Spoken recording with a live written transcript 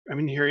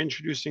I'm here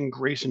introducing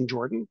Grayson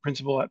Jordan,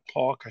 principal at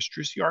Paul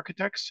Castrucci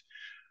Architects,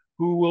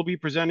 who will be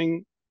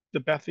presenting the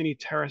Bethany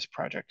Terrace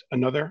Project,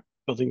 another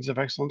Buildings of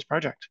Excellence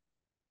project.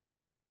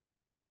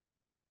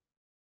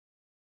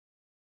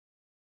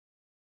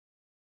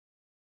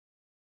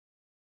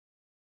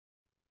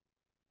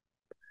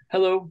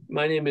 Hello,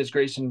 my name is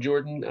Grayson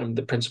Jordan. I'm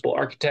the principal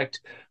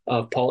architect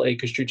of Paul A.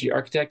 Castrucci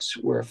Architects.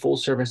 We're a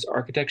full-service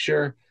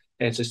architecture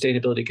and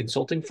sustainability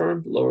consulting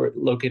firm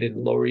located in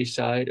the Lower East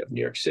Side of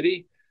New York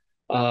City.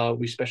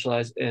 We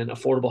specialize in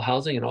affordable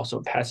housing and also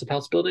in passive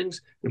house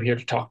buildings. I'm here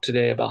to talk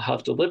today about how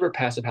to deliver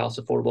passive house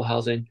affordable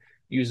housing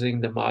using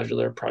the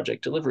modular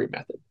project delivery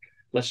method.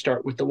 Let's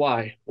start with the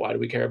why. Why do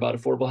we care about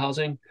affordable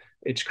housing?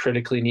 It's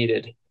critically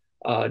needed.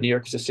 New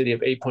York is a city of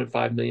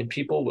 8.5 million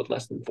people with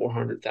less than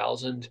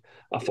 400,000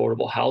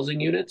 affordable housing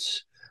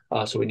units.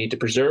 So we need to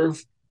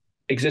preserve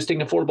existing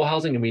affordable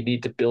housing and we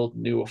need to build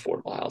new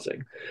affordable housing.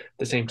 At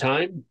the same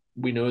time,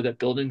 we know that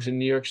buildings in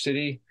New York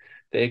City,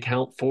 they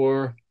account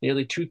for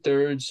nearly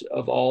 2/3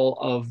 of all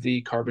of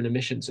the carbon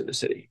emissions in the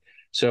city.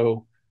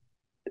 So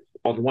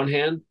on the one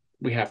hand,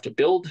 we have to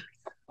build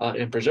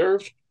and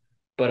preserve,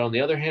 but on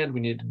the other hand, we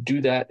need to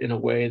do that in a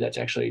way that's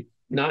actually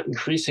not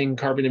increasing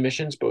carbon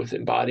emissions, both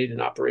embodied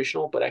and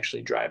operational, but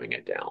actually driving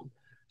it down.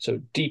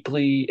 So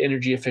deeply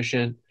energy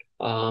efficient,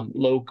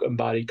 low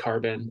embodied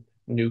carbon,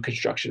 new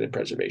construction and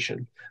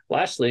preservation.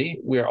 Lastly,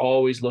 we are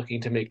always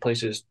looking to make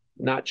places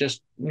not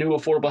just new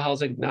affordable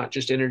housing, not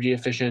just energy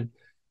efficient,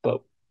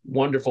 but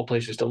wonderful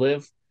places to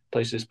live,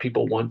 places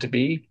people want to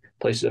be,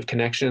 places of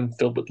connection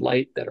filled with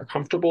light that are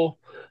comfortable.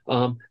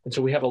 And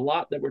so we have a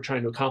lot that we're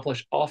trying to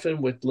accomplish,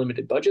 often with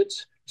limited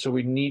budgets. So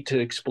we need to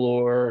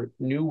explore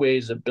new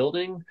ways of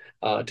building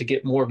to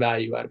get more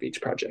value out of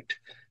each project.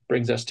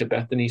 Brings us to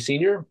Bethany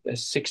Senior, a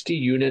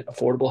 60-unit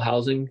affordable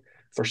housing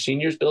for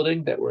seniors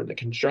building that we're in the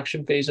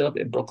construction phase of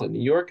in Brooklyn,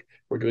 New York.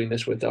 We're doing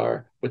this with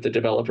the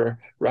developer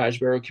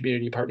Riseborough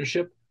Community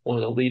Partnership, one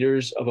of the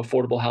leaders of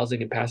affordable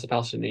housing and passive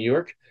house in New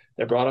York.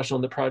 That brought us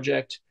on the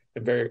project.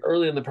 And very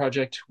early in the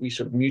project, we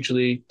sort of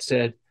mutually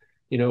said,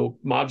 you know,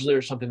 modular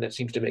is something that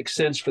seems to make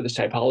sense for this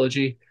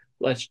typology.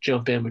 Let's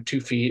jump in with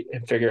 2 feet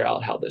and figure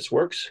out how this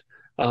works.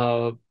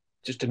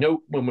 Just to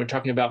note, when we're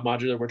talking about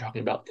modular, we're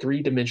talking about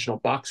 3-dimensional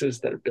boxes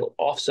that are built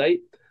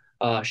off-site,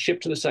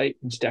 shipped to the site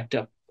and stacked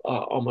up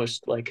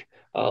almost like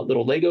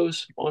little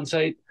Legos on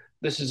site.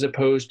 This is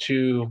opposed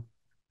to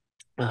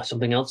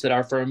something else that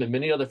our firm and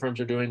many other firms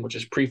are doing, which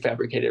is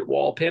prefabricated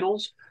wall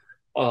panels.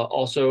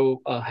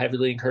 Also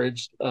heavily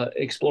encouraged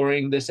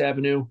exploring this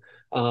avenue,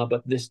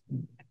 but this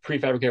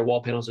prefabricated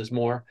wall panels is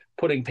more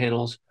putting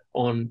panels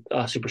on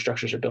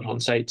superstructures are built on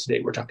site.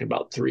 Today, we're talking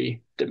about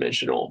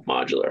 3-dimensional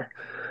modular.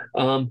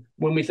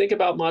 When we think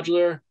about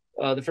modular,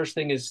 the first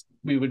thing is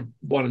we would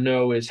want to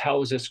know is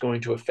how is this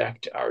going to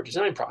affect our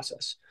design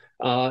process?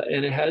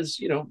 And it has,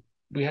 you know,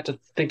 we have to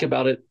think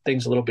about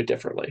things a little bit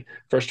differently.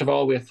 First of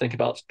all, we have to think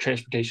about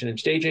transportation and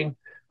staging.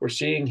 We're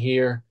seeing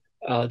here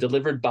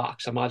delivered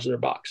box, a modular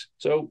box.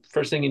 So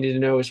first thing you need to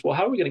know is, well,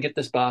 how are we going to get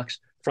this box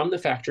from the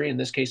factory, in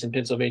this case in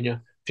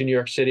Pennsylvania, to New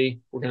York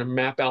City? We're going to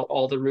map out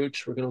all the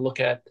routes. We're going to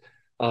look at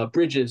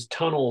bridges,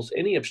 tunnels,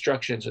 any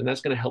obstructions, and that's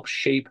going to help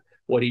shape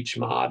what each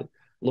mod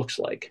looks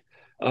like.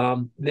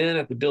 Then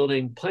at the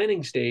building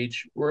planning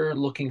stage, we're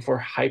looking for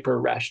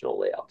hyper-rational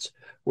layouts.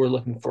 We're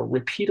looking for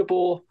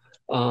repeatable,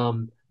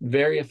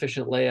 very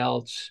efficient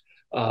layouts.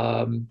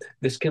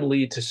 This can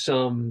lead to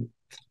some,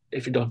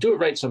 if you don't do it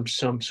right, some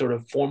sort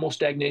of formal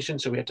stagnation.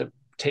 So we have to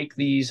take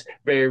these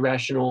very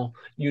rational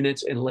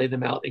units and lay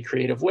them out in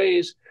creative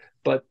ways.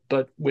 But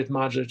with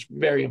modular, it's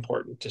very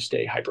important to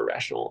stay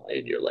hyper-rational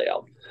in your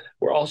layout.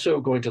 We're also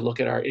going to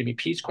look at our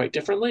MEPs quite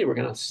differently. We're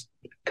going to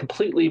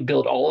completely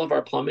build all of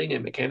our plumbing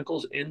and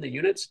mechanicals in the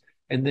units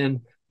and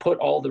then put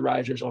all the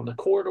risers on the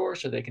corridor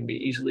so they can be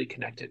easily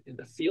connected in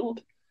the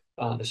field.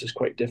 This is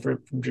quite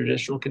different from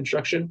traditional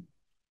construction.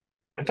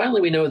 And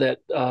finally, we know that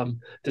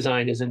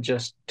design isn't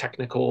just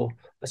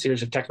a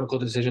series of technical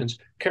decisions.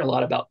 We care a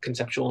lot about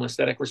conceptual and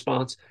aesthetic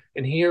response.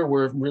 And here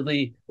we're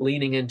really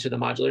leaning into the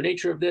modular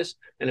nature of this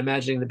and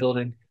imagining the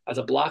building as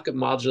a block of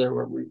modular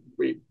where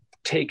we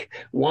take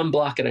one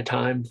block at a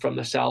time from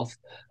the south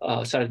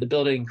side of the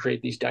building and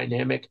create these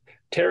dynamic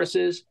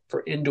terraces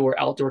for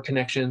indoor-outdoor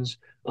connections,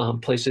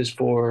 places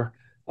for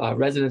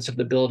residents of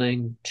the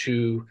building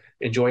to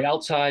enjoy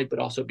outside, but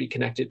also be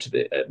connected to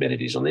the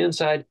amenities on the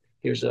inside.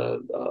 Here's a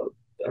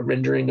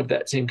rendering of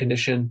that same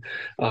condition,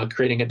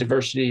 creating a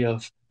diversity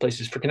of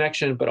places for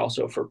connection, but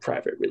also for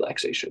private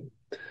relaxation.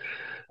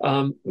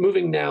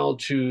 Moving now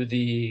to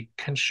the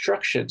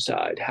construction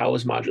side, how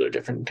is modular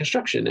different in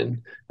construction?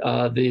 And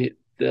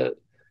the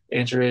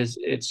answer is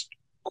it's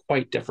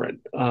quite different.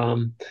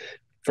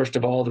 First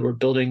of all, we're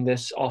building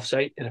this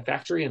offsite in a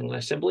factory and an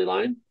assembly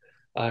line.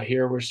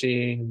 Here we're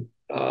seeing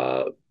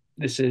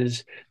this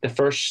is the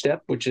first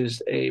step, which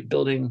is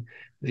building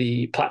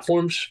the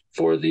platforms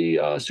for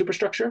the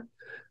superstructure.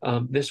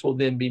 This will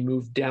then be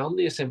moved down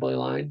the assembly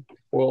line,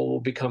 or will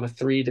become a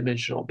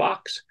 3-dimensional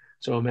box.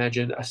 So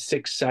imagine a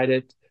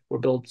 6-sided, we'll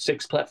build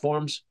 6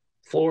 platforms,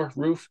 floor,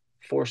 roof,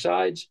 4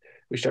 sides.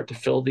 We start to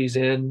fill these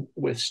in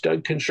with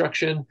stud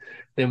construction.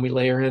 Then we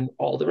layer in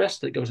all the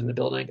rest that goes in the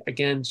building.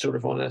 Again, sort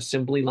of on an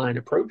assembly line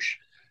approach.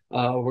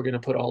 We're going to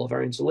put all of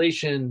our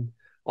insulation,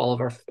 all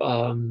of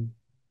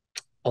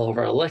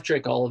our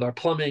electric, all of our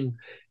plumbing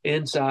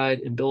inside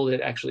and build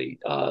it actually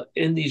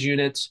in these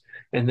units,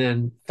 and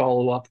then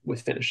follow up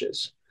with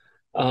finishes.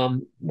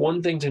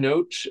 One thing to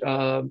note,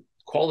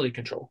 quality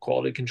control.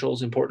 Quality control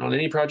is important on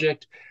any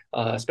project,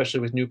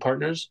 especially with new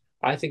partners.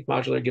 I think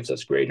Modular gives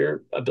us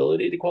greater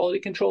ability to quality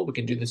control. We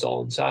can do this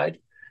all inside.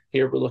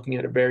 Here we're looking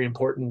at a very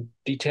important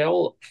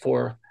detail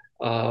for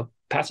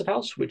Passive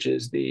House, which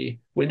is the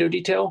window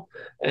detail.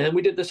 And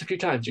we did this a few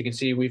times. You can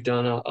see we've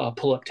done a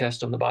pull-up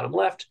test on the bottom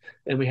left,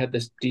 and we had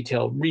this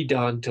detail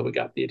redone until we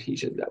got the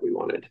adhesion that we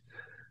wanted.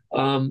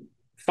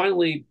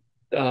 Finally,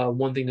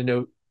 one thing to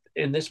note,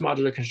 in this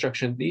modular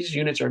construction, these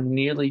units are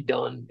nearly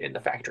done in the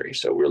factory.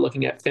 So we're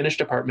looking at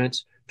finished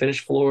apartments,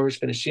 finished floors,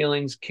 finished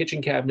ceilings,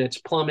 kitchen cabinets,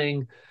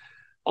 plumbing,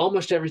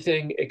 almost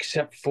everything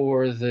except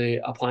for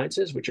the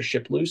appliances, which are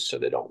shipped loose so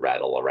they don't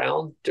rattle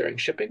around during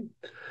shipping.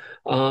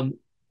 And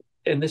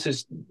this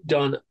is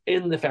done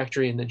in the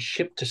factory and then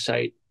shipped to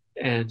site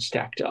and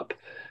stacked up.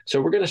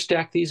 So we're going to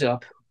stack these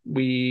up.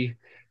 We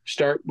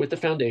start with the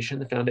foundation.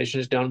 The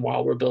foundation is done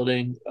while we're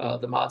building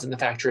the mods in the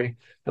factory.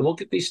 And we'll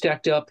get these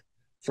stacked up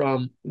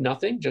from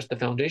nothing, just the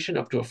foundation,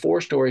 up to a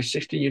 4-story,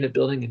 60-unit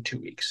building in 2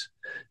 weeks.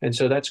 And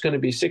so that's going to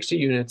be 60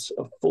 units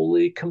of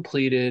fully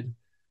completed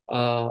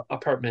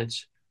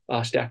apartments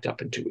stacked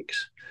up in 2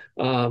 weeks.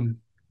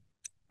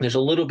 There's a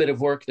little bit of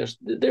work. There's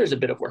a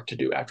bit of work to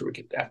do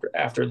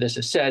after this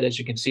is said. As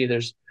you can see,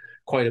 there's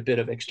quite a bit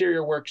of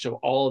exterior work. So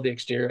all of the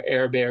exterior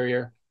air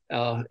barrier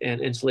and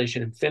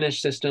insulation and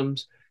finish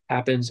systems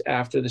happens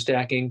after the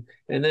stacking.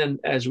 And then,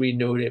 as we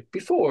noted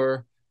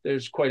before,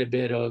 there's quite a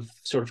bit of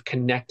sort of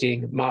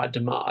connecting mod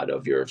to mod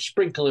of your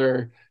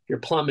sprinkler, your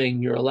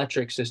plumbing, your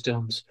electric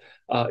systems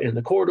in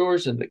the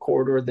corridors, and the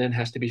corridor then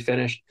has to be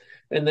finished.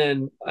 And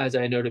then, as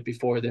I noted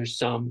before, there's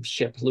some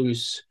shipped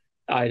loose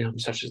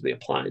items such as the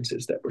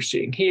appliances that we're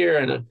seeing here.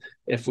 And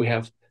if we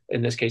have,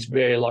 in this case,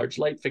 very large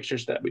light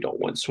fixtures that we don't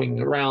want swinging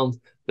around,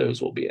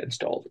 those will be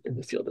installed in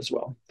the field as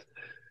well.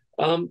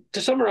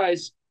 To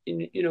summarize,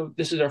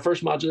 this is our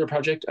first modular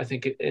project. I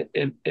think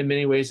in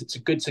many ways it's a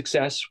good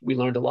success. We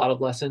learned a lot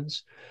of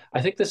lessons.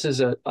 I think this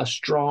is a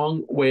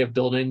strong way of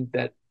building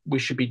that we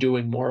should be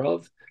doing more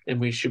of,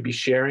 and we should be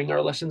sharing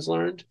our lessons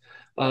learned,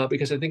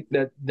 because I think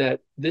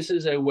that this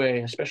is a way,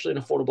 especially in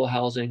affordable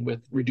housing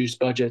with reduced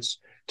budgets,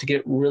 to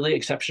get really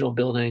exceptional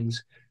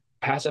buildings,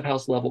 passive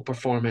house level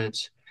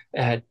performance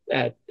at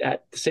the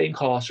same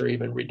cost or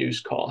even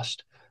reduced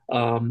cost.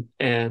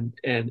 And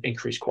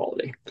increase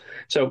quality.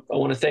 So I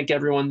want to thank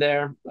everyone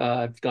there.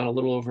 I've gone a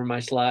little over my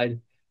slide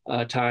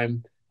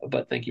time,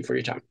 but thank you for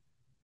your time.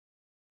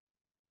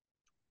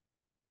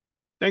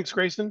 Thanks,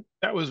 Grayson.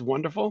 That was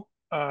wonderful.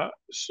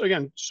 So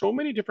again, so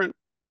many different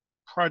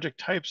project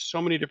types,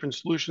 so many different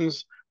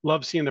solutions.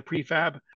 Love seeing the prefab.